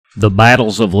The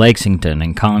battles of Lexington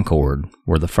and Concord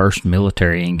were the first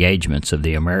military engagements of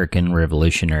the American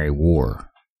Revolutionary War.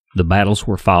 The battles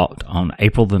were fought on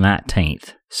April the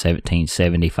 19th,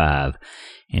 1775,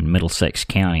 in Middlesex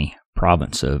County,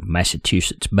 province of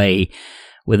Massachusetts Bay,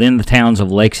 within the towns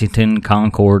of Lexington,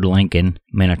 Concord, Lincoln,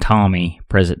 Minnetomi,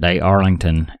 present-day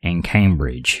Arlington, and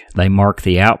Cambridge. They mark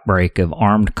the outbreak of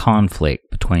armed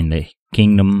conflict between the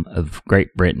Kingdom of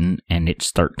Great Britain and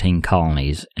its 13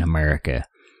 colonies in America.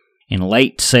 In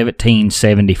late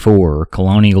 1774,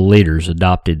 colonial leaders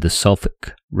adopted the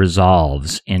Suffolk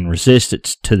Resolves in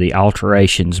resistance to the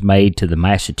alterations made to the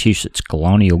Massachusetts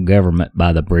colonial government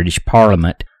by the British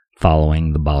Parliament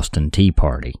following the Boston Tea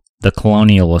Party. The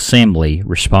Colonial Assembly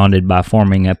responded by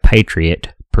forming a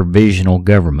patriot provisional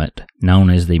government known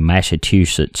as the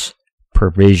Massachusetts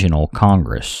Provisional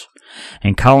Congress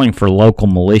and calling for local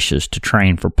militias to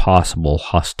train for possible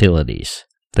hostilities.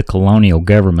 The colonial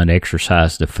government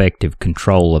exercised effective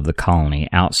control of the colony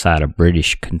outside of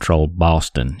British-controlled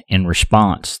Boston. In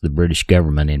response, the British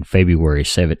government in February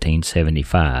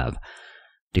 1775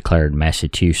 declared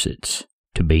Massachusetts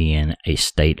to be in a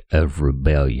state of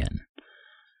rebellion.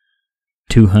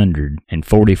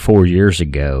 244 years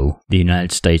ago, the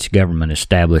United States government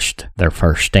established their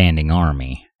first standing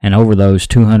army. And over those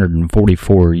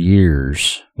 244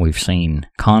 years, we've seen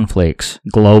conflicts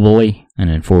globally and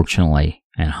unfortunately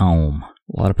at home.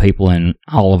 A lot of people in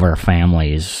all of our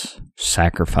families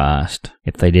sacrificed.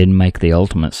 If they didn't make the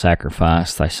ultimate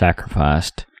sacrifice, they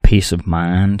sacrificed peace of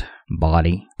mind,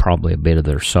 body, probably a bit of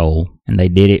their soul. And they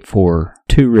did it for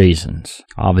two reasons.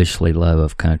 Obviously, love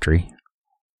of country.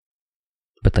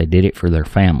 But they did it for their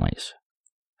families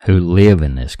who live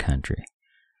in this country.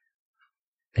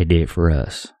 They did it for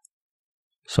us.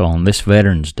 So on this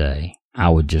Veterans Day, I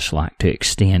would just like to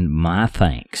extend my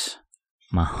thanks,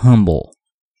 my humble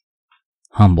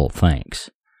thanks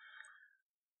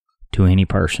to any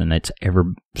person that's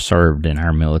ever served in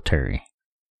our military.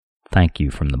 Thank you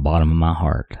from the bottom of my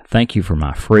heart. Thank you for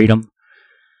my freedom.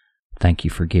 Thank you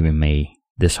for giving me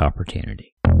this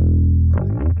opportunity.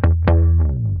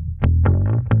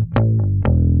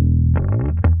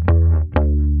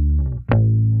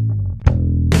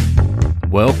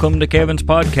 Welcome to Kevin's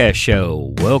Podcast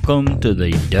Show. Welcome to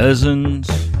the dozens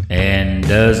and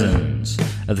dozens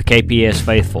of the KPS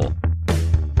faithful.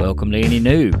 Welcome to any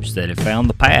noobs that have found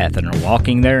the path and are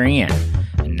walking therein.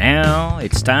 And now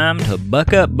it's time to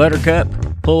buck up, buttercup,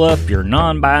 pull up your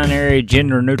non-binary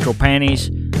gender-neutral panties,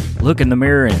 look in the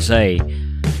mirror and say,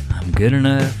 I'm good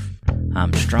enough,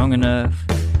 I'm strong enough,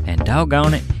 and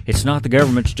doggone it, it's not the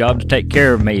government's job to take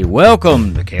care of me.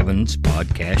 Welcome to Kevin's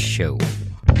Podcast Show.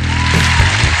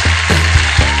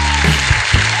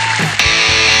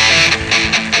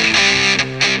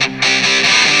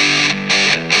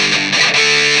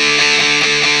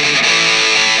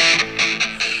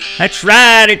 That's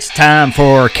right, it's time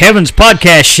for Kevin's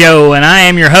Podcast Show, and I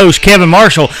am your host, Kevin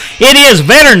Marshall. It is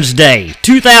Veterans Day,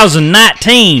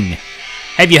 2019.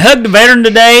 Have you hugged a veteran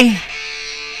today?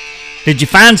 Did you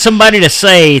find somebody to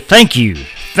say thank you?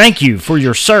 Thank you for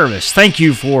your service. Thank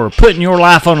you for putting your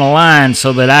life on the line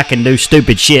so that I can do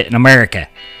stupid shit in America.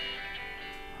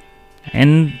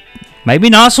 And maybe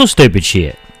not so stupid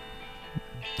shit.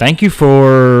 Thank you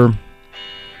for,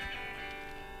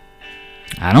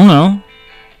 I don't know,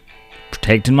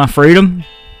 protecting my freedom,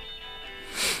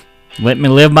 let me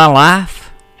live my life,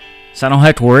 so I don't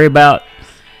have to worry about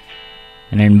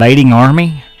an invading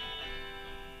army.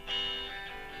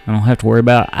 I don't have to worry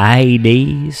about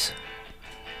IEDs.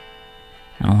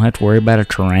 I don't have to worry about a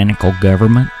tyrannical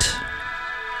government.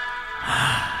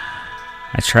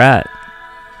 That's right.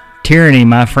 Tyranny,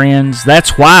 my friends.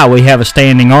 That's why we have a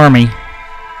standing army.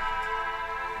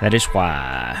 That is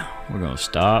why. We're going to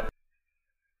stop.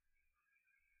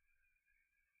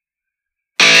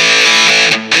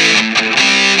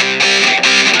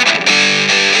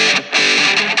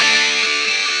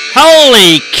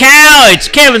 Holy cow, it's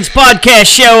Kevin's Podcast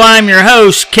Show. I'm your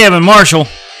host, Kevin Marshall.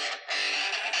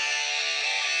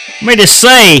 Let me just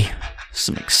say,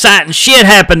 some exciting shit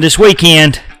happened this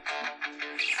weekend.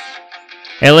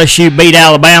 LSU beat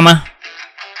Alabama.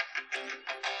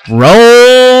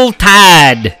 Roll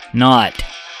Tide, not.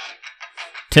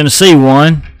 Tennessee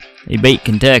won. They beat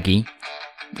Kentucky.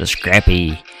 The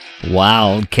scrappy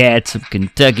Wildcats of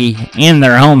Kentucky in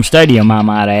their home stadium, I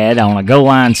might add, on a goal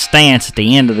line stance at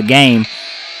the end of the game.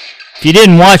 If you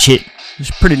didn't watch it, it was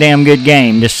a pretty damn good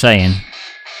game, just saying.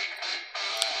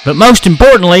 But most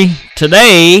importantly,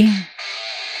 today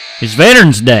is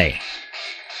Veterans Day.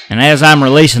 And as I'm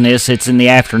releasing this, it's in the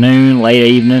afternoon, late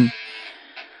evening.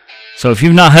 So if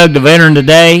you've not hugged a veteran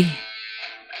today,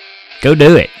 go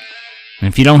do it. And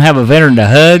if you don't have a veteran to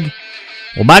hug,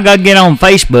 well, by God, get on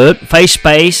Facebook,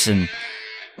 FaceSpace, and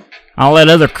all that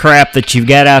other crap that you've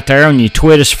got out there on your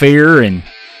Twitter sphere and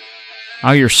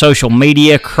all your social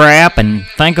media crap, and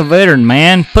thank a veteran,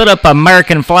 man. Put up an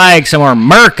American flag somewhere.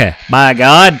 America, by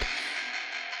God.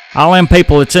 All them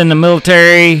people that's in the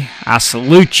military, I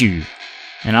salute you.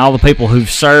 And all the people who've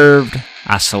served,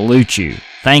 I salute you.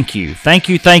 Thank you. Thank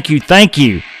you, thank you, thank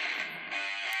you.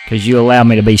 Because you allow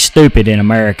me to be stupid in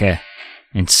America,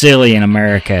 and silly in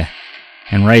America,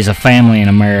 and raise a family in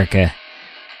America,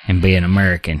 and be an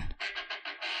American.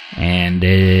 And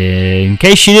in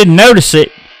case you didn't notice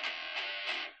it,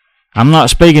 I'm not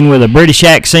speaking with a British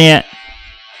accent.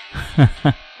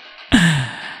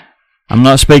 I'm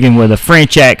not speaking with a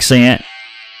French accent.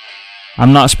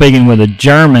 I'm not speaking with a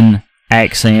German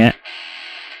accent.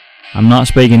 I'm not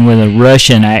speaking with a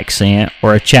Russian accent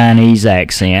or a Chinese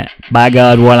accent. By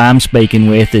God, what I'm speaking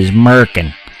with is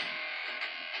American.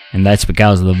 And that's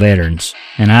because of the veterans.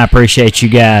 And I appreciate you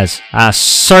guys. I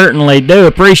certainly do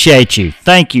appreciate you.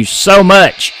 Thank you so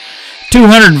much.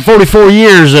 244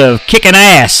 years of kicking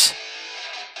ass.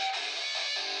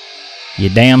 You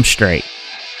damn straight.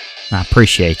 I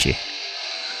appreciate you.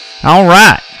 All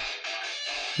right.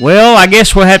 Well, I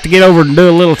guess we'll have to get over and do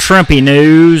a little Trumpy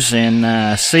news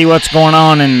and see what's going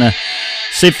on and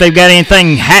see if they've got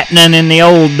anything happening in the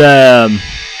old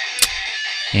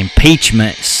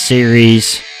impeachment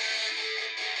series.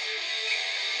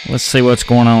 Let's see what's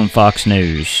going on in Fox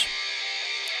News.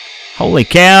 Holy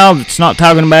cow, it's not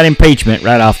talking about impeachment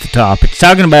right off the top. It's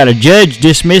talking about a judge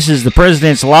dismisses the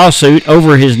president's lawsuit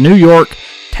over his New York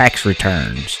tax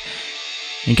returns.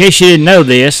 In case you didn't know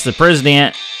this, the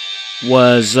president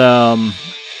was, I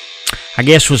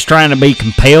guess, was trying to be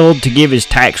compelled to give his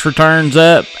tax returns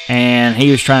up, and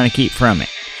he was trying to keep from it.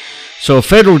 So a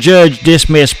federal judge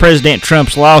dismissed President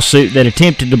Trump's lawsuit that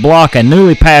attempted to block a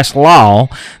newly passed law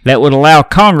that would allow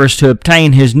Congress to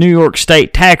obtain his New York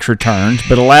state tax returns,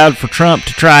 but allowed for Trump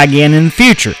to try again in the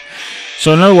future.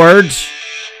 So in other words,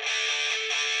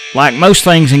 like most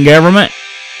things in government,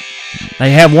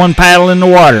 they have one paddle in the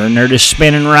water, and they're just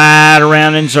spinning right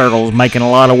around in circles, making a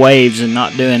lot of waves and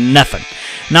not doing nothing.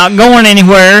 Not going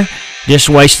anywhere, just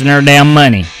wasting their damn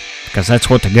money, because that's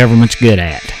what the government's good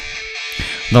at.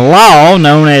 The law,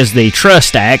 known as the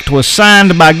Trust Act, was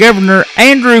signed by Governor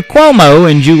Andrew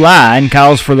Cuomo in July and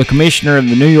calls for the Commissioner of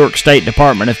the New York State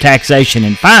Department of Taxation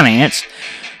and Finance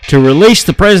to release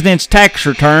the president's tax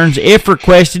returns if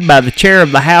requested by the chair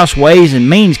of the House Ways and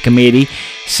Means Committee,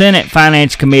 Senate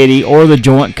Finance Committee, or the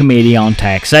Joint Committee on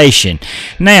Taxation.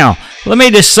 Now, let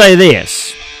me just say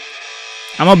this.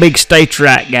 I'm a big states'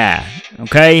 right guy,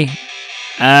 okay?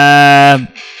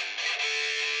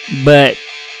 But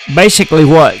basically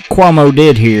what Cuomo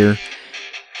did here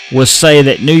was say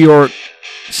that New York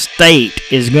State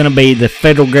is going to be the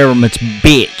federal government's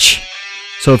bitch.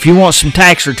 So if you want some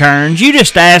tax returns, you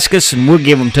just ask us and we'll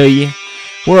give them to you.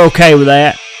 We're okay with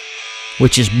that,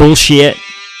 which is bullshit.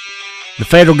 The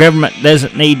federal government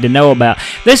doesn't need to know about.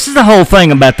 This is the whole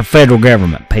thing about the federal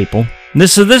government, people.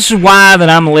 This is why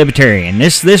that I'm a libertarian.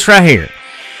 This right here.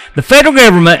 The federal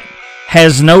government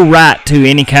has no right to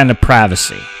any kind of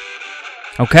privacy.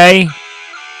 Okay?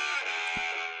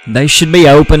 They should be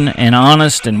open and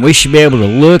honest, and we should be able to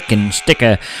look and stick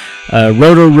a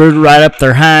roto-rooter right up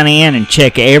their hind end and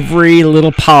check every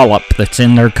little polyp that's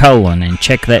in their colon and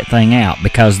check that thing out,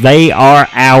 because they are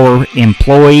our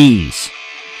employees.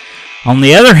 On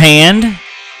the other hand,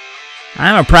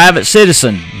 I'm a private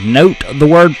citizen. Note the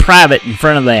word private in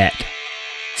front of that.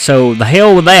 So the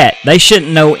hell with that. They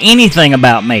shouldn't know anything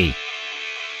about me.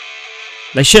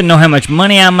 They shouldn't know how much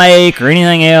money I make or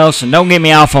anything else. And don't get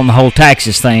me off on the whole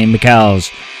taxes thing, because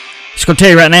I'm just going to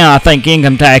tell you right now, I think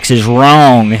income tax is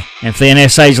wrong. If the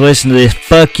NSA's listening to this,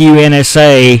 fuck you,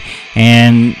 NSA,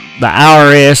 and the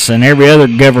IRS and every other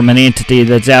government entity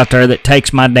that's out there that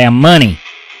takes my damn money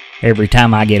every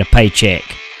time I get a paycheck.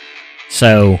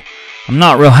 So I'm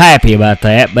not real happy about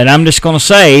that, but I'm just going to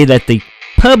say that the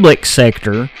public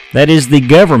sector, that is the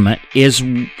government, is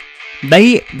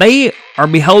they are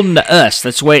beholden to us.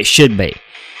 That's the way it should be.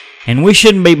 And we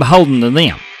shouldn't be beholden to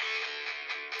them.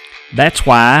 That's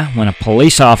why when a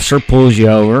police officer pulls you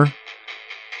over,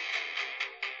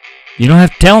 you don't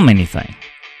have to tell them anything,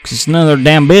 because it's none of their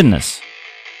damn business.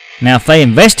 Now, if they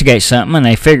investigate something and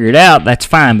they figure it out, that's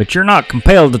fine, but you're not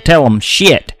compelled to tell them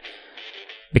shit,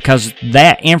 because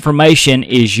that information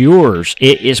is yours.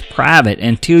 It is private.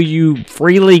 Until you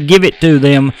freely give it to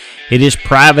them, it is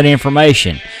private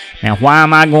information. Now, why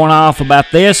am I going off about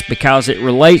this? Because it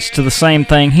relates to the same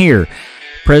thing here.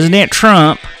 President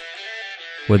Trump,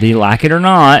 whether you like it or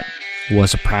not,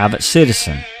 was a private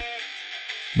citizen.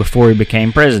 before he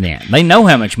became president. They know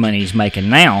how much money he's making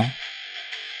now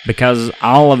because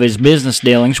all of his business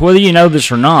dealings, whether you know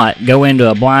this or not, go into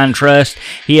a blind trust.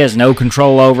 He has no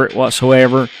control over it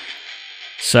whatsoever.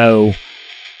 So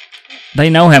they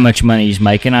know how much money he's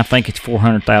making. I think it's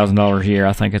 $400,000 a year.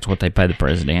 I think that's what they pay the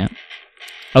president.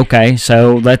 Okay,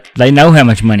 so that they know how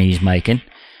much money he's making.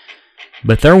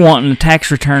 But they're wanting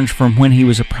tax returns from when he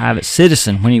was a private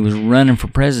citizen, when he was running for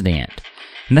president.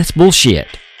 And that's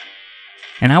bullshit.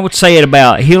 And I would say it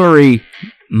about Hillary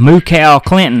Moo Cow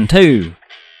Clinton, too.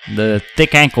 The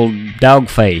thick-ankled dog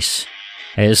face,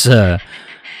 as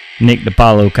Nick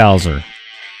DiPaolo calls her.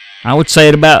 I would say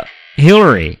it about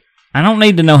Hillary. I don't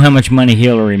need to know how much money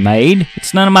Hillary made.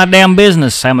 It's none of my damn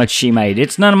business how much she made.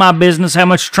 It's none of my business how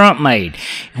much Trump made.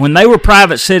 When they were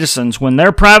private citizens, when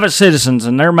they're private citizens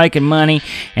and they're making money,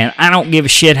 and I don't give a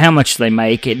shit how much they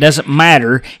make, it doesn't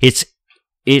matter. It's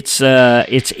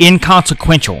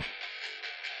inconsequential.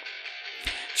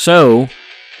 So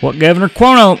what Governor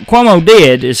Cuomo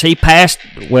did is he passed,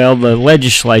 the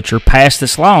legislature passed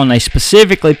this law, and they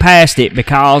specifically passed it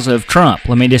because of Trump.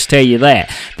 Let me just tell you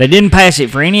that. They didn't pass it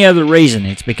for any other reason.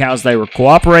 It's because they were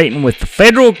cooperating with the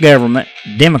federal government,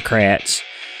 Democrats,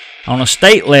 on a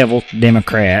state level,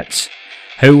 Democrats,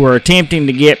 who were attempting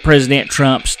to get President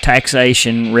Trump's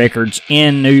taxation records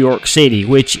in New York City,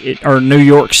 or New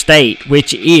York State,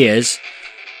 which is...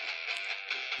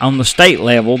 on the state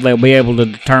level, they'll be able to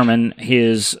determine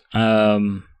his,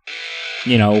 what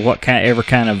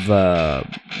kind of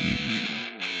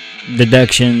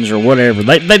deductions or whatever.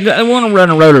 They want to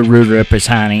run a Roto-Rooter up his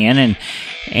hind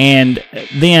end,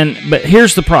 but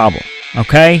here's the problem,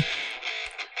 okay?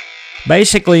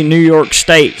 Basically, New York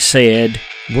State said,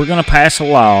 we're going to pass a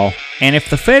law, and if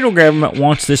the federal government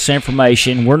wants this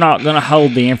information, we're not going to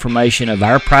hold the information of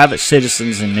our private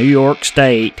citizens in New York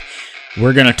State.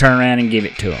 We're going to turn around and give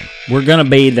it to them. We're going to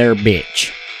be their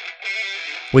bitch.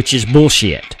 Which is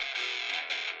bullshit.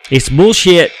 It's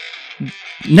bullshit.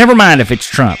 Never mind if it's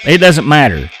Trump. It doesn't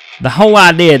matter. The whole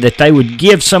idea that they would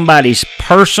give somebody's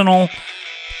personal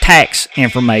tax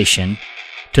information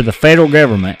to the federal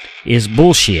government is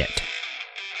bullshit.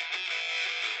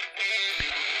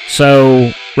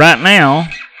 So, right now,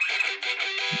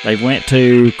 they went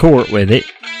to court with it.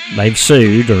 They've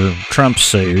sued, or Trump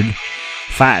sued,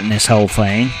 fighting this whole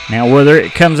thing. Now, whether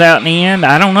it comes out in the end,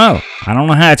 I don't know. I don't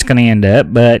know how it's going to end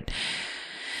up, but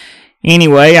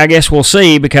anyway, I guess we'll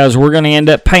see, because we're going to end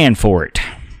up paying for it.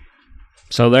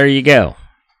 So there you go.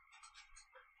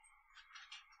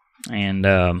 And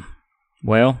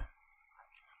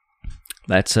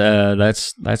that's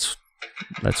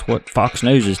what Fox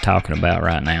News is talking about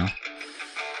right now.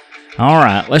 All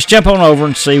right, let's jump on over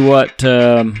and see what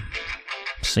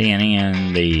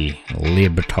CNN, the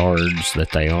libertards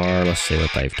that they are, let's see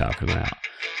what they've talked about.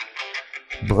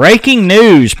 Breaking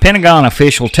news. Pentagon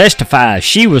official testifies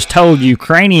she was told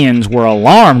Ukrainians were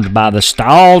alarmed by the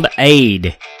stalled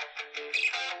aid.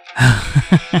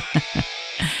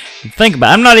 Think about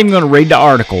it. I'm not even going to read the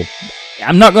article.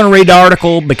 I'm not going to read the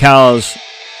article because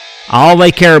all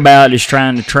they care about is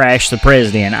trying to trash the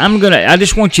president. I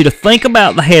just want you to think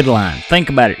about the headline. Think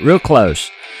about it real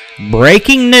close.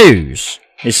 Breaking news.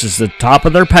 This is the top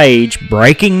of their page.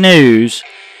 Breaking news.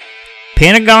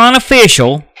 Pentagon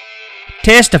official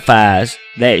testifies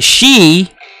that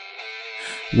she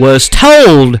was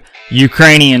told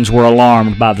Ukrainians were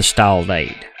alarmed by the stalled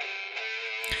aid.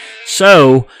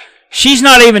 So, she's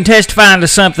not even testifying to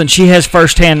something she has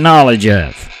firsthand knowledge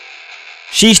of.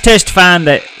 She's testifying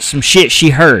that some shit she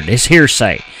heard. It's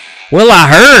hearsay. Well, I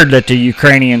heard that the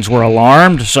Ukrainians were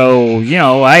alarmed, so,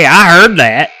 hey, I heard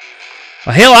that.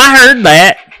 Well, hell, I heard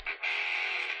that.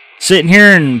 Sitting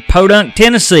here in Podunk,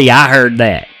 Tennessee, I heard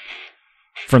that.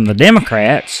 From the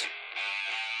Democrats.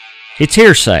 It's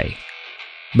hearsay.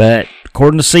 But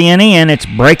according to CNN, it's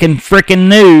breaking frickin'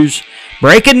 news.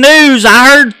 Breaking news! I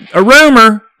heard a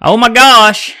rumor. Oh my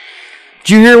gosh. Did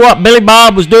you hear what Billy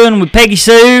Bob was doing with Peggy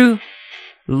Sue?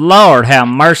 Lord have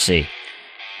mercy.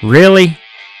 Really?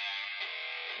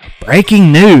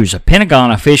 Breaking news. A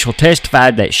Pentagon official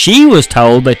testified that she was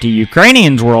told that the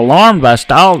Ukrainians were alarmed by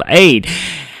stalled aid.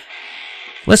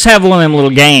 Let's have one of them little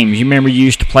games. You remember you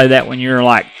used to play that when you were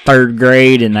like 3rd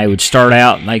grade, and they would start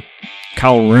out and they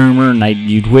call a rumor, and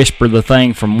you'd whisper the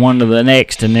thing from one to the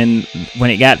next, and then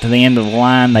when it got to the end of the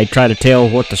line, they'd try to tell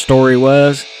what the story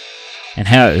was and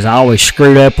how it was always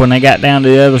screwed up when they got down to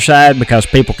the other side because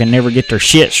people can never get their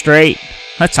shit straight.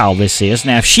 That's all this is.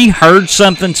 Now, if she heard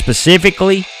something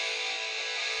specifically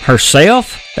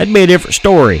herself, that'd be a different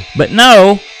story. But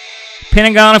no,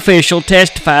 Pentagon official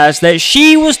testifies that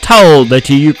she was told that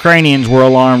the Ukrainians were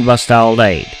alarmed by stalled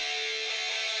aid.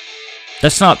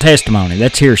 That's not testimony.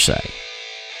 That's hearsay.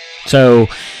 So,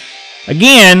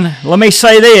 again, let me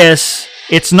say this.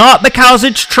 It's not because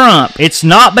it's Trump. It's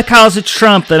not because it's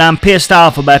Trump that I'm pissed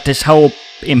off about this whole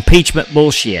impeachment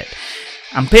bullshit.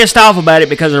 I'm pissed off about it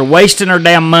because they're wasting their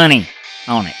damn money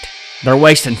on it. They're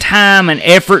wasting time and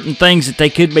effort and things that they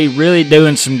could be really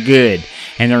doing some good.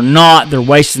 And they're not. They're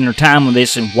wasting their time with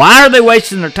this. And why are they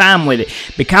wasting their time with it?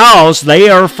 Because they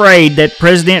are afraid that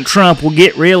President Trump will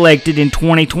get reelected in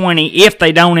 2020 if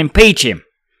they don't impeach him.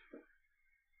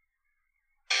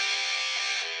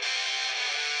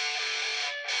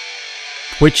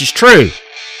 Which is true.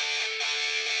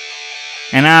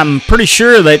 And I'm pretty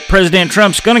sure that President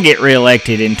Trump's going to get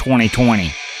reelected in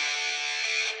 2020.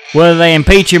 Whether they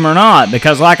impeach him or not.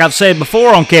 Because like I've said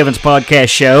before on Kevin's podcast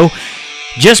show,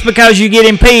 just because you get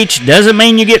impeached doesn't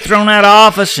mean you get thrown out of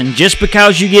office. And just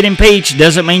because you get impeached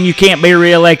doesn't mean you can't be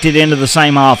reelected into the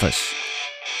same office.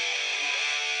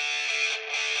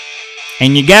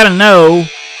 And you got to know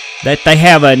that they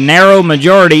have a narrow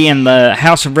majority in the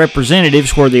House of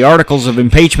Representatives where the articles of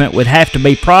impeachment would have to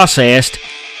be processed,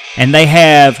 and they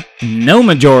have no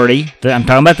majority. I'm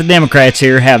talking about the Democrats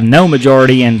here, have no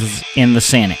majority in the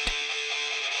Senate.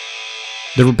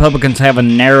 The Republicans have a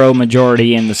narrow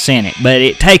majority in the Senate, but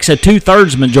it takes a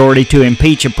 2/3 majority to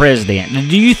impeach a president. Now,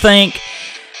 do you think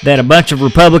that a bunch of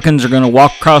Republicans are going to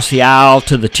walk across the aisle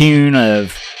to the tune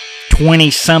of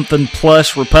 20-something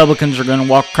plus Republicans are going to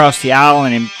walk across the aisle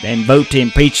and vote to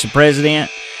impeach the president?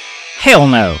 Hell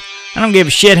no. I don't give a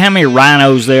shit how many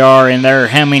rhinos there are in there,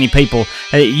 how many people.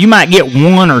 You might get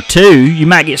one or two. You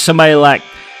might get somebody like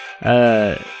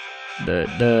the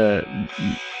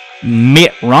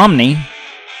Mitt Romney,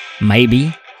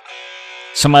 maybe.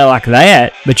 Somebody like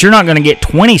that. But you're not going to get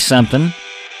 20-something.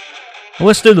 Well,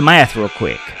 let's do the math real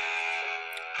quick.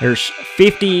 There's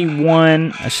 52.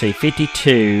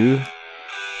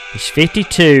 There's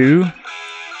 52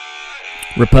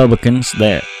 Republicans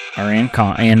that are in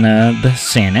the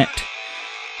Senate,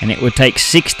 and it would take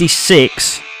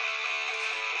 66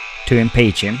 to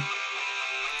impeach him.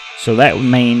 So that would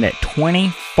mean that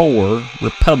 24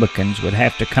 Republicans would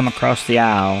have to come across the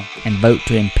aisle and vote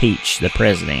to impeach the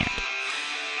president.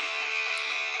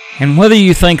 And whether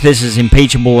you think this is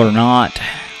impeachable or not,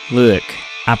 look,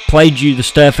 I played you the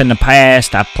stuff in the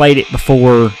past. I played it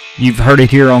before. You've heard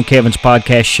it here on Kevin's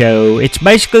podcast show. It's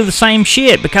basically the same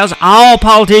shit because all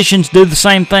politicians do the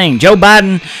same thing. Joe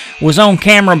Biden was on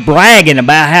camera bragging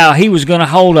about how he was going to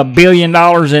hold $1 billion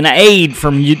in aid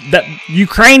from the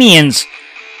Ukrainians.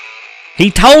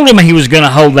 He told them he was going to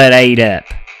hold that aid up.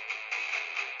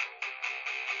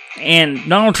 And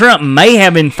Donald Trump may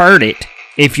have inferred it,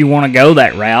 if you want to go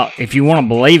that route. If you want to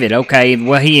believe it, okay,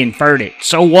 well, he inferred it.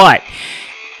 So what?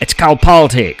 It's called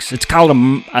politics. It's called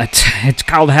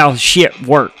how shit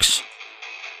works.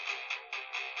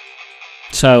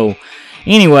 So,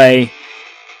 anyway,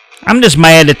 I'm just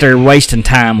mad that they're wasting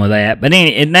time with that. But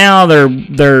now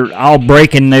they're all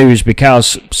breaking news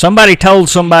because somebody told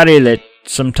somebody that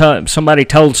somebody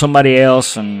told somebody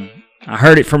else, and I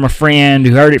heard it from a friend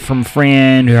who heard it from a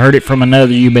friend who heard it from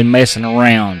another. You've been messing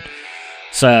around.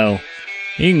 So,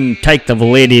 you can take the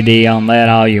validity on that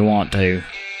all you want to.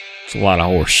 It's a lot of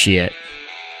horse shit.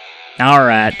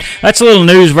 Alright, that's a little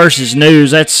news versus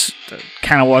news. That's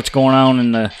kind of what's going on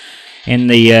in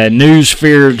the news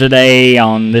sphere today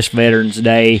on this Veterans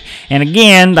Day. And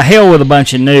again, the hell with a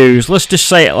bunch of news. Let's just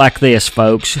say it like this,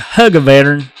 folks. Hug a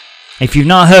veteran. If you've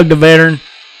not hugged a veteran,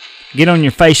 get on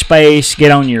your face space, get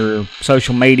on your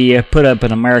social media, put up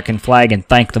an American flag and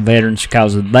thank the veterans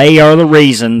because they are the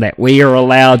reason that we are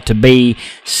allowed to be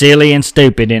silly and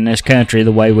stupid in this country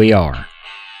the way we are.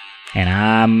 And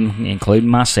I'm including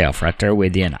myself right there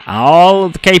with you. And all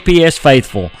of the KPS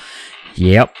faithful,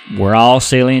 yep, we're all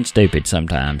silly and stupid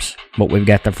sometimes. But we've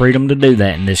got the freedom to do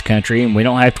that in this country. And we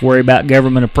don't have to worry about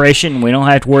government oppression. We don't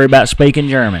have to worry about speaking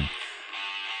German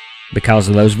because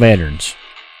of those veterans.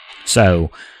 So,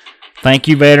 thank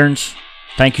you, veterans.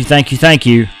 Thank you, thank you, thank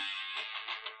you.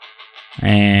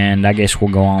 And I guess we'll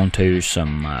go on to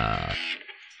some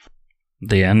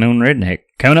The Unknown Redneck.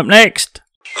 Coming up next.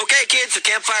 Okay, kids, the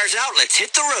campfire's out. Let's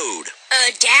hit the road.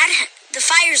 Dad, the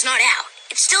fire's not out.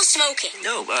 It's still smoking.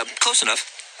 No, close enough.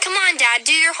 Come on, Dad,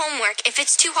 do your homework. If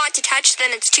it's too hot to touch,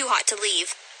 then it's too hot to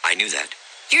leave. I knew that.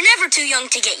 You're never too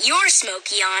young to get your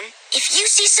smoky on. If you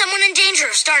see someone in danger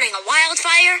of starting a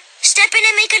wildfire, step in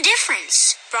and make a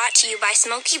difference. Brought to you by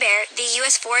Smokey Bear, the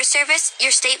U.S. Forest Service,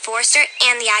 your state forester,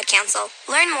 and the Ad Council.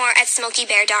 Learn more at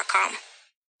SmokeyBear.com.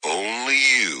 Only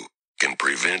you can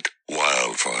prevent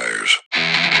wildfires.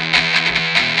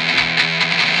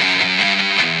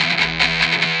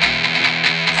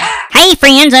 Hey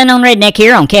friends, Unknown Redneck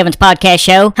here on Kevin's Podcast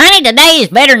Show. Honey, today is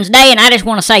Veterans Day, and I just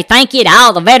want to say thank you to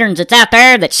all the veterans that's out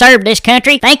there that served this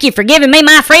country. Thank you for giving me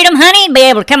my freedom, honey, to be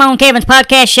able to come on Kevin's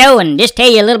Podcast Show and just tell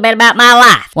you a little bit about my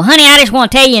life. Well, honey, I just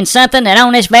want to tell you something that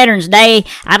on this Veterans Day,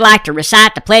 I'd like to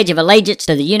recite the Pledge of Allegiance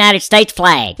to the United States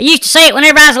flag. They used to say it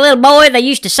whenever I was a little boy. They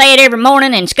used to say it every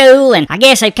morning in school, and I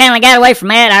guess they've kind of got away from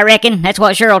that, I reckon. That's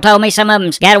what Cheryl told me. Some of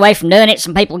them's got away from doing it.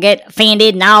 Some people get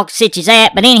offended and all such as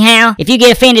that. But anyhow, if you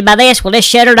get offended by this, well, just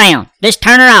shut her down. Just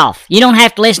turn her off. You don't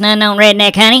have to listen to Unknown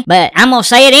Redneck, honey, but I'm gonna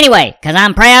say it anyway, because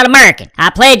I'm proud American. I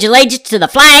pledge allegiance to the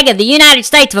flag of the United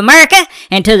States of America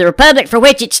and to the republic for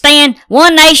which it stands,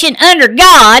 one nation under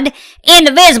God,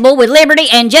 indivisible, with liberty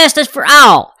and justice for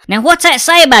all. Now, what's that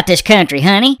say about this country,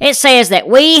 honey? It says that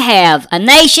we have a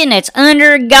nation that's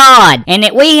under God, and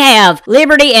that we have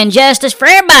liberty and justice for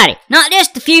everybody. Not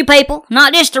just the few people,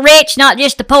 not just the rich, not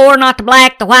just the poor, not the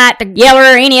black, the white, the yellow,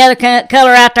 or any other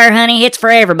color out there, honey. It's for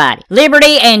everybody.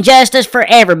 Liberty and justice for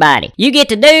everybody. You get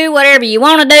to do whatever you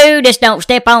want to do, just don't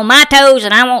step on my toes,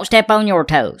 and I won't step on your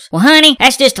toes. Well, honey,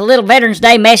 that's just a little Veterans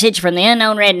Day message from the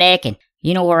Unknown Redneck, and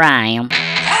you know where I am.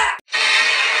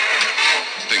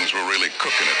 Things were really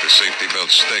cooking at the Safety Belt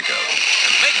Stakeout.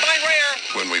 Make mine rare.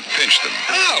 When we pinched them.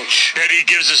 Ouch. Betty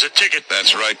gives us a ticket.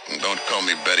 That's right, and don't call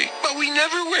me Betty. But we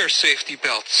never wear safety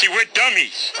belts. See, we're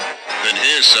dummies. Then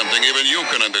here's something even you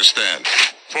can understand.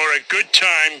 For a good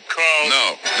time, call...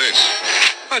 No, this.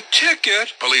 A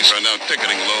ticket? Police are now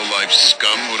ticketing low-life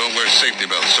scum who don't wear safety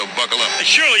belts, so buckle up.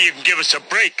 Surely you can give us a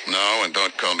break. No, and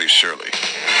don't call me Shirley.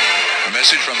 A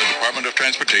message from the Department of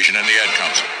Transportation and the Ad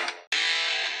Council.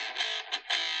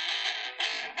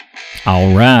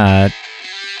 All right.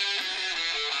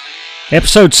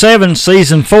 Episode 7,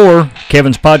 Season 4,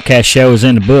 Kevin's Podcast Show is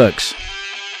in the books.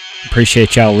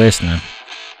 Appreciate y'all listening.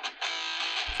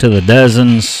 To the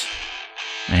dozens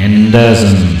and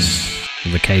dozens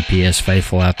of the KPS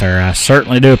faithful out there, I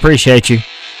certainly do appreciate you.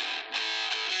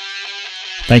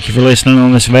 Thank you for listening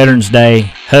on this Veterans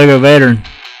Day. Hug a veteran.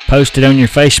 Post it on your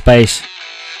face space.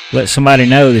 Let somebody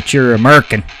know that you're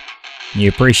American. You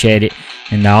appreciate it.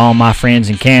 And to all my friends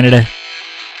in Canada,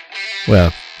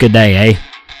 well, good day, eh?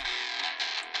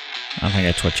 I think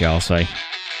that's what y'all say.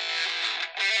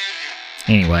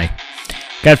 Anyway,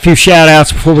 got a few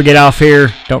shout-outs before we get off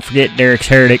here. Don't forget Derek's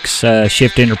Heretics,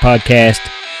 Shift Ender Podcast,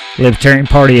 Libertarian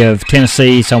Party of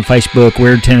Tennessee, it's on Facebook,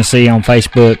 Weird Tennessee on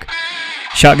Facebook.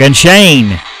 Shotgun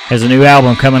Shane has a new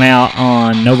album coming out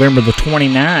on November the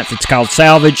 29th. It's called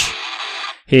Salvage.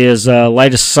 His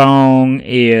latest song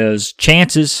is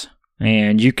Chances,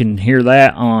 and you can hear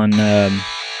that on the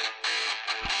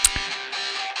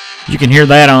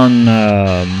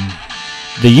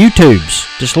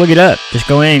YouTubes. Just look it up. Just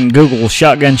go in and Google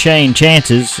Shotgun Shane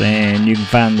Chances, and you can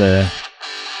find the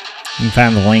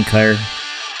link there.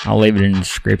 I'll leave it in the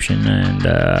description, and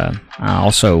I'm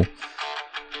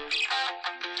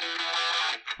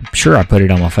sure I put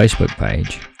it on my Facebook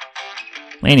page.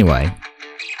 Anyway,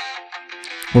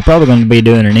 we're probably going to be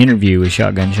doing an interview with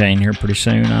Shotgun Shane here pretty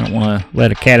soon. I don't want to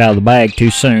let a cat out of the bag too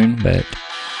soon, but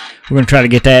we're going to try to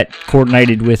get that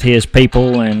coordinated with his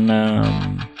people and,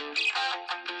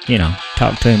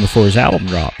 talk to him before his album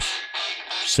drops.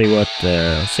 See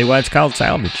why it's called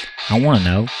Salvage. I want to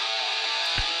know.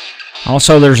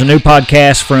 Also, there's a new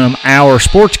podcast from our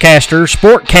sportscaster,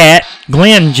 Sportcat,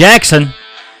 Glenn Jackson,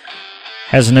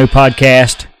 has a new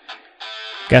podcast.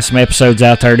 Got some episodes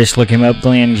out there. Just look him up,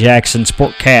 Glenn Jackson,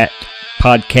 Sportcat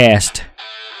Podcast.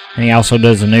 And he also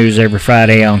does the news every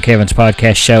Friday on Kevin's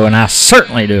Podcast Show, and I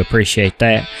certainly do appreciate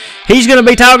that. He's going to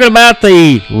be talking about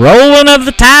the rolling of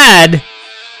the tide,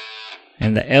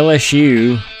 and the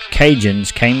LSU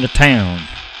Cajuns came to town.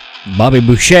 Bobby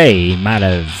Boucher might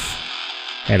have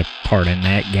had a part in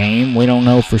that game. We don't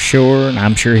know for sure, and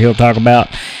I'm sure he'll talk about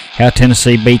how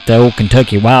Tennessee beat the old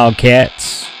Kentucky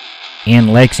Wildcats in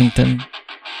Lexington.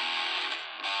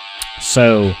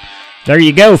 So, there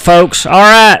you go, folks. All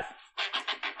right.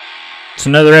 It's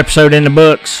another episode in the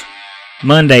books.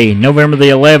 Monday, November the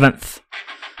 11th,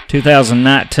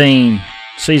 2019.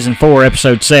 Season 4,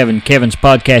 Episode 7, Kevin's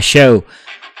Podcast Show.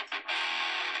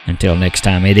 Until next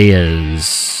time, it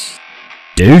is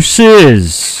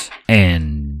deuces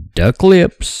and duck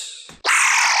lips.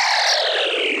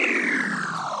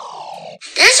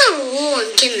 There's a rule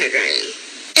in kindergarten.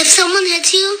 If someone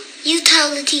hits you, you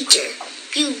tell the teacher.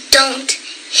 You don't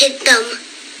hit them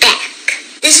back.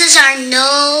 This is our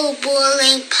no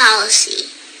bullying policy.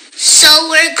 So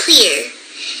we're clear.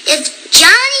 If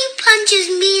Johnny punches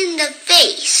me in the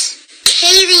face,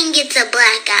 Kaden gets a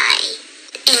black eye,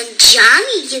 and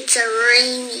Johnny gets a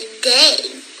rainy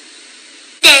day,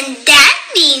 then that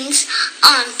means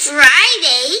on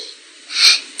Friday,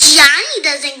 Johnny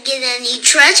doesn't get any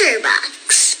treasure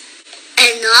box.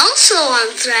 And also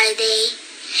on Friday,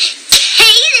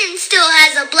 Caden still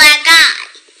has a black eye.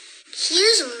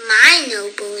 Here's my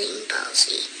no bullying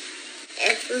policy.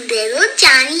 If little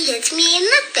Johnny hits me in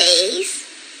the face,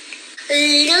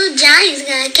 little Johnny's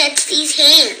gonna catch these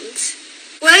hands.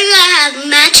 We're gonna have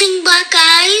matching black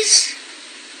eyes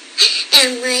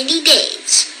and rainy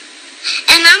days.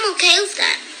 And I'm okay with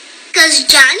that. Because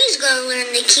Johnny's gonna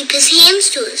learn to keep his hands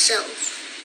to himself.